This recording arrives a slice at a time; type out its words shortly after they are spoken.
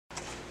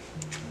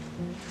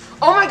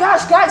Oh my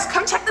gosh, guys,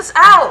 come check this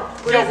out!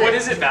 What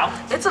is it, Val?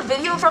 It's a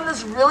video from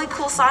this really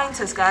cool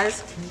scientist,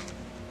 guys.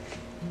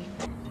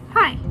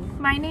 Hi,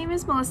 my name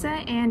is Melissa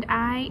and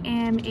I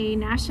am a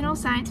National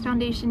Science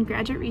Foundation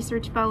Graduate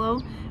Research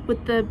Fellow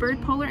with the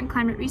Bird Polar and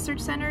Climate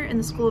Research Center in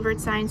the School of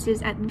Earth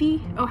Sciences at The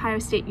Ohio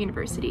State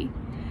University.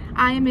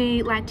 I am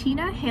a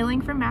Latina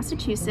hailing from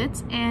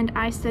Massachusetts and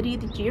I study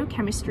the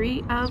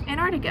geochemistry of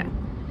Antarctica.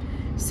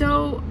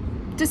 So,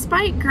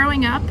 despite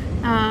growing up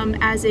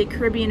as a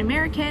Caribbean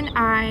American,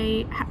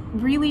 I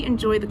really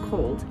enjoy the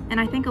cold, and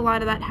I think a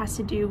lot of that has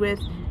to do with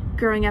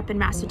growing up in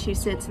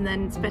Massachusetts and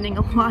then spending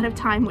a lot of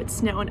time with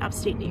snow in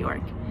upstate New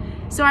York.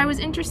 So I was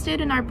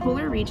interested in our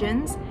polar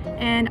regions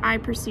and I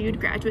pursued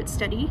graduate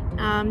study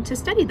to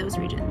study those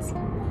regions.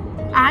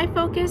 I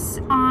focus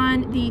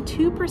on the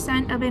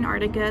 2% of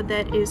Antarctica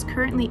that is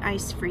currently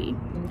ice-free,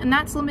 and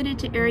that's limited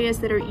to areas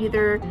that are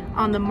either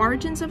on the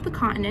margins of the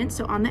continent,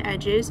 so on the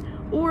edges,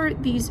 or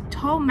these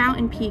tall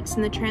mountain peaks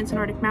in the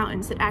Transantarctic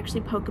Mountains that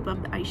actually poke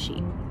above the ice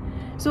sheet.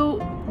 So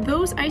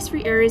those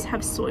ice-free areas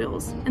have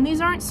soils, and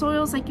these aren't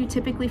soils like you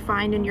typically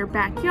find in your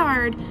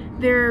backyard.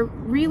 They're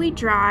really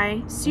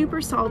dry,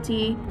 super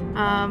salty,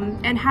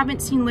 and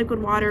haven't seen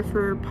liquid water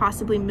for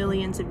possibly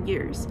millions of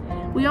years.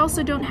 We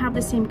also don't have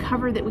the same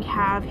cover that we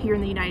have here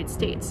in the United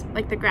States,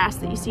 like the grass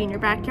that you see in your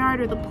backyard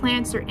or the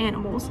plants or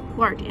animals,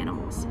 large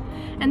animals.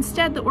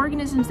 Instead, the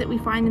organisms that we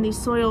find in these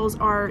soils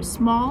are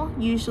small,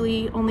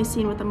 usually only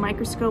seen with a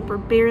microscope or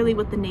barely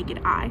with the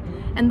naked eye,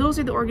 and those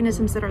are the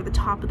organisms that are the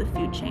top of the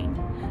food chain.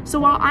 So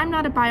while I'm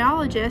not a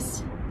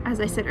biologist, as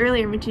I said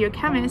earlier, I'm a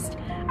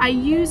geochemist, I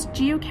use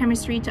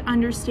geochemistry to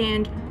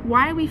understand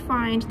why we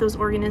find those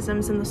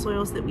organisms in the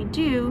soils that we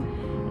do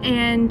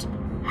and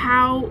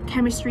how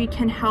chemistry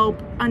can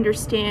help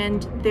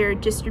understand their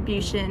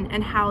distribution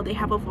and how they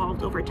have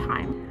evolved over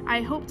time.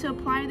 I hope to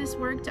apply this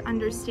work to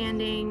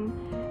understanding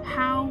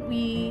how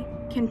we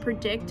can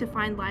predict to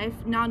find life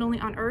not only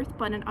on Earth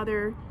but in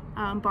other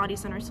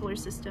bodies in our solar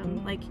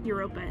system like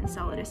Europa,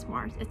 Enceladus,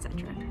 Mars,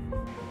 etc.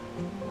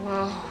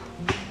 Whoa.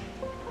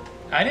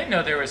 I didn't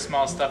know there was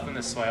small stuff in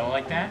the soil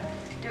like that.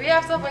 Do we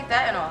have stuff like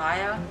that in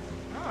Ohio?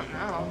 I don't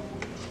know.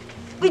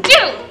 We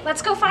do!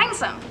 Let's go find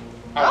some.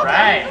 All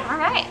right. All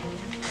right.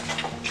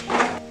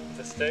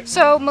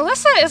 So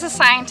Melissa is a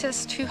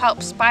scientist who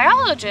helps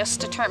biologists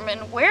determine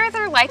where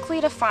they're likely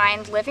to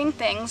find living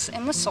things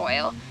in the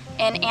soil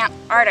in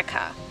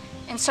Antarctica.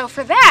 And so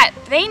for that,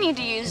 they need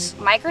to use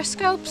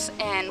microscopes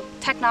and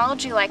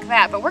technology like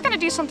that, but we're going to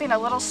do something a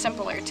little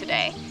simpler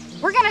today.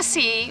 We're going to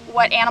see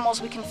what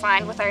animals we can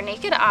find with our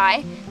naked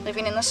eye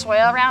living in the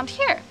soil around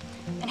here.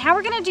 And how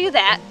we're going to do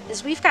that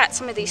is we've got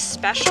some of these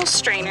special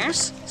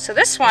strainers. So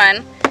this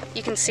one,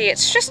 you can see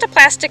it's just a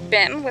plastic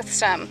bin with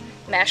some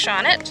mesh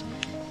on it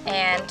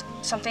and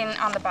something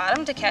on the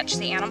bottom to catch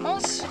the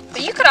animals.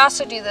 But you could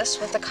also do this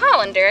with a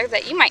colander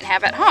that you might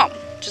have at home.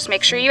 Just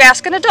make sure you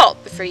ask an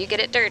adult before you get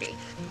it dirty.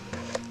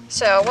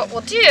 So what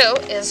we'll do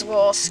is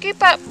we'll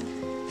scoop up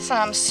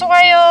some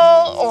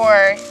soil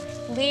or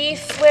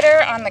leaf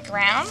litter on the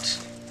ground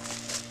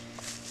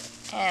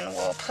and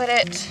we'll put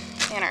it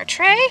in our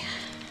tray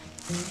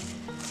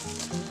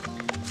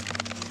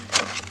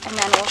and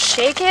then we'll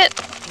shake it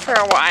for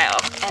a while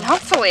and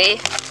hopefully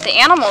the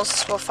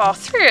animals will fall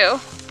through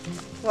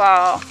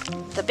while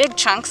the big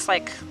chunks,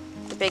 like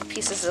the big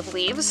pieces of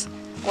leaves,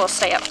 will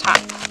stay up top.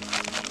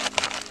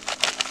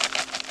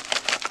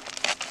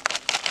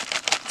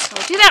 So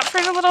we'll do that for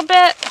a little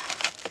bit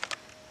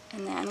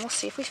and then we'll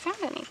see if we found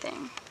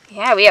anything.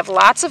 Yeah, we have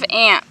lots of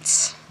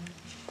ants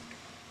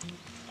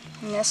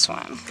in this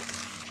one.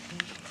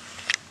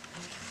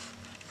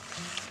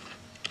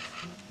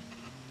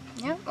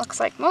 Yep, looks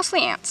like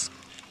mostly ants.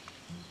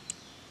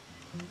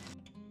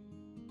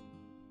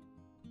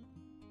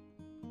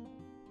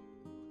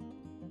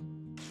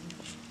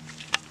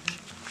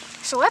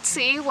 So let's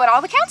see what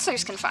all the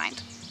counselors can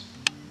find.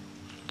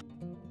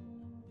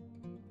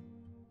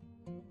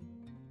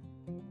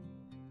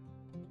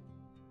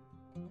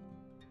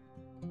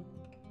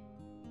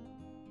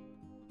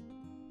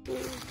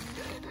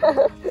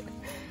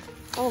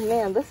 Oh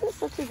man, this is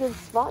such a good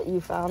spot you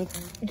found.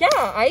 Yeah,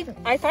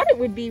 I thought it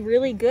would be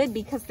really good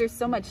because there's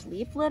so much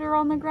leaf litter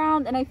on the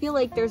ground, and I feel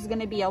like there's going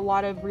to be a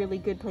lot of really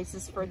good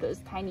places for those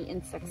tiny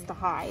insects to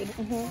hide.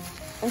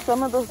 And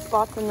some of those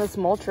spots in this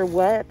mulch are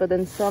wet, but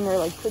then some are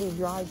like pretty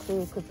dry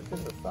too because it's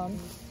in the sun.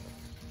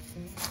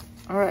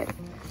 All right,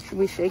 should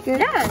we shake it?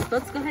 Yeah,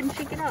 let's go ahead and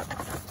shake it up.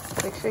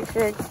 Shake, shake,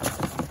 shake.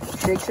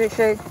 Shake, shake,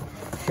 shake.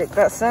 Shake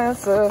that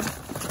salsa.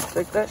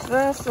 Shake that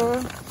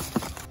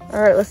salsa.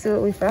 All right, let's see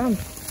what we found.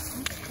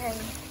 Okay.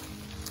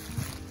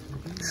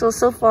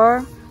 So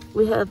far,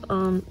 we have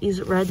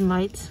these red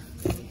mites.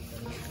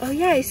 Oh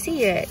yeah, I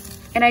see it.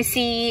 And I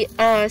see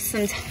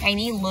some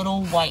tiny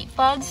little white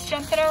bugs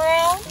jumping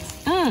around.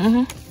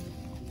 Oh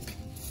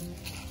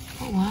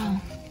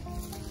wow.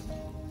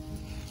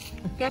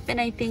 Yep,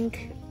 and I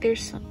think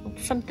there's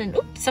something,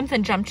 oops,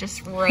 something jumped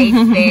just right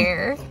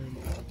there.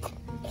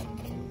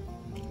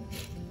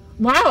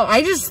 Wow,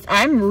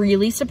 I'm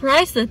really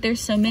surprised that there's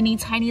so many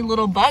tiny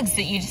little bugs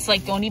that you just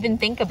like don't even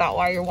think about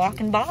while you're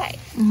walking by.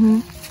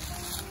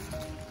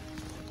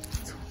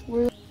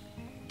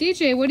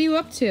 DJ, what are you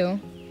up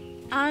to?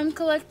 I'm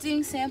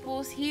collecting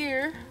samples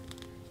here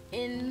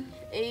in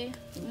a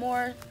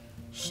more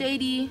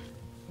shady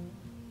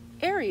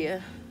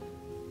area.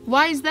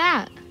 Why is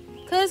that?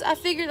 Because I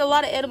figured a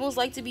lot of animals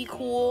like to be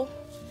cool,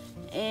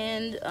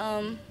 and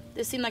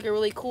this seemed like a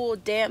really cool,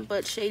 damp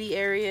but shady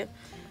area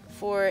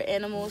for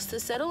animals to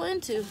settle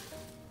into.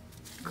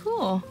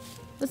 Cool.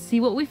 Let's see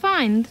what we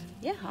find.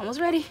 Yeah,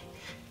 almost ready.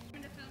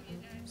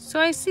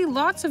 So I see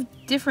lots of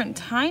different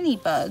tiny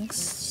bugs,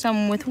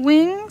 some with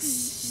wings,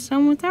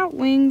 some without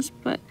wings,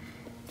 but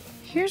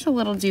here's a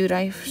little dude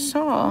I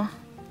saw.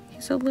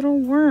 He's a little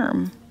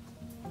worm.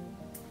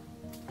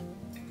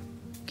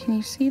 Can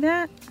you see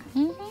that?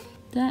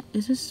 That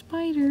is a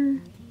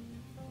spider.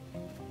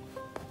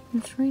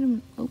 Let's rate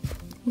him. Oh,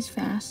 he's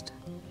fast.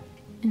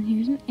 And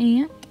here's an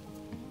ant.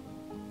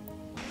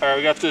 All right,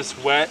 we got this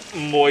wet,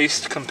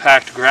 moist,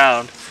 compact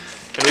ground,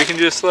 and we can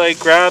just like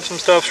grab some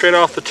stuff straight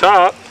off the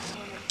top.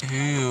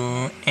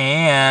 Ooh,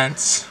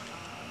 ants.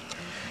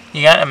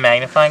 You got a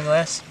magnifying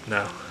glass?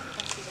 No.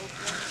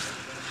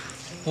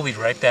 We'll be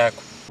right back.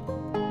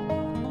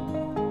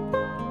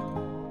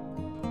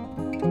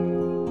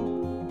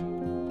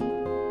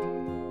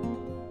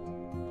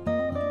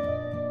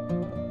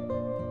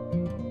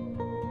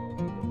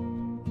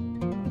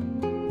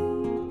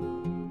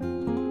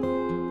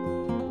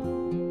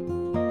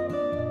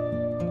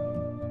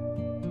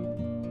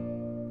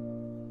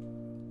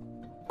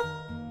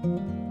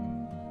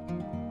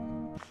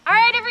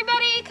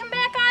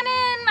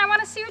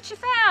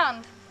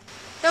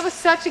 That was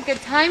such a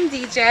good time,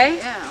 DJ.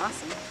 Yeah,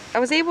 awesome. I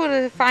was able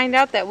to find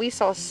out that we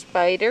saw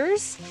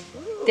spiders,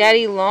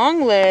 daddy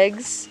long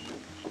legs,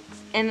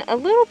 and a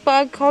little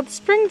bug called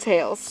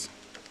springtails.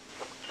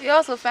 We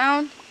also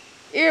found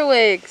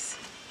Earwigs.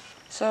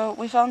 So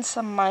we found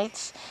some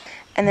mites,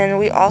 and then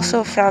we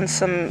also found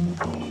some,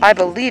 I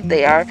believe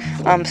they are,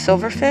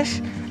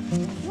 silverfish.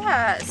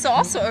 Yeah, so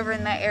also over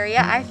in that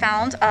area, I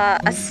found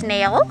a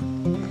snail,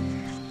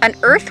 an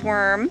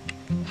earthworm,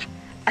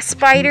 a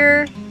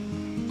spider,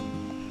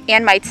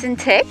 and mites and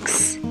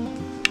ticks,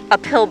 a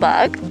pill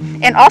bug,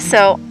 and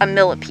also a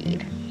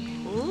millipede.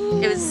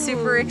 Ooh. It was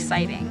super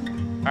exciting.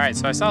 All right,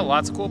 so I saw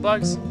lots of cool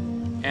bugs,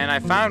 and I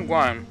found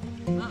one.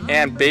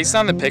 And based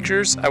on the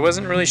pictures, I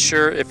wasn't really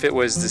sure if it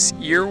was this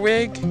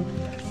earwig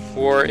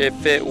or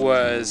if it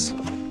was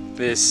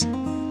this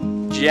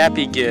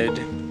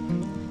jappygid.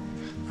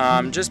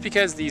 Just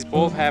because these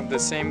both have the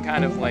same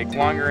kind of like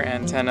longer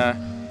antenna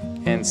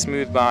and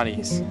smooth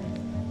bodies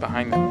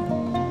behind them.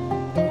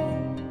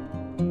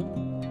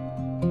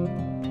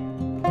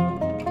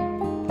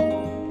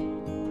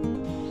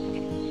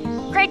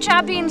 Great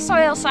job being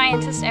soil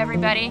scientists,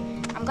 everybody.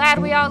 I'm glad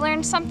we all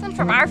learned something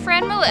from our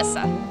friend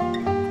Melissa.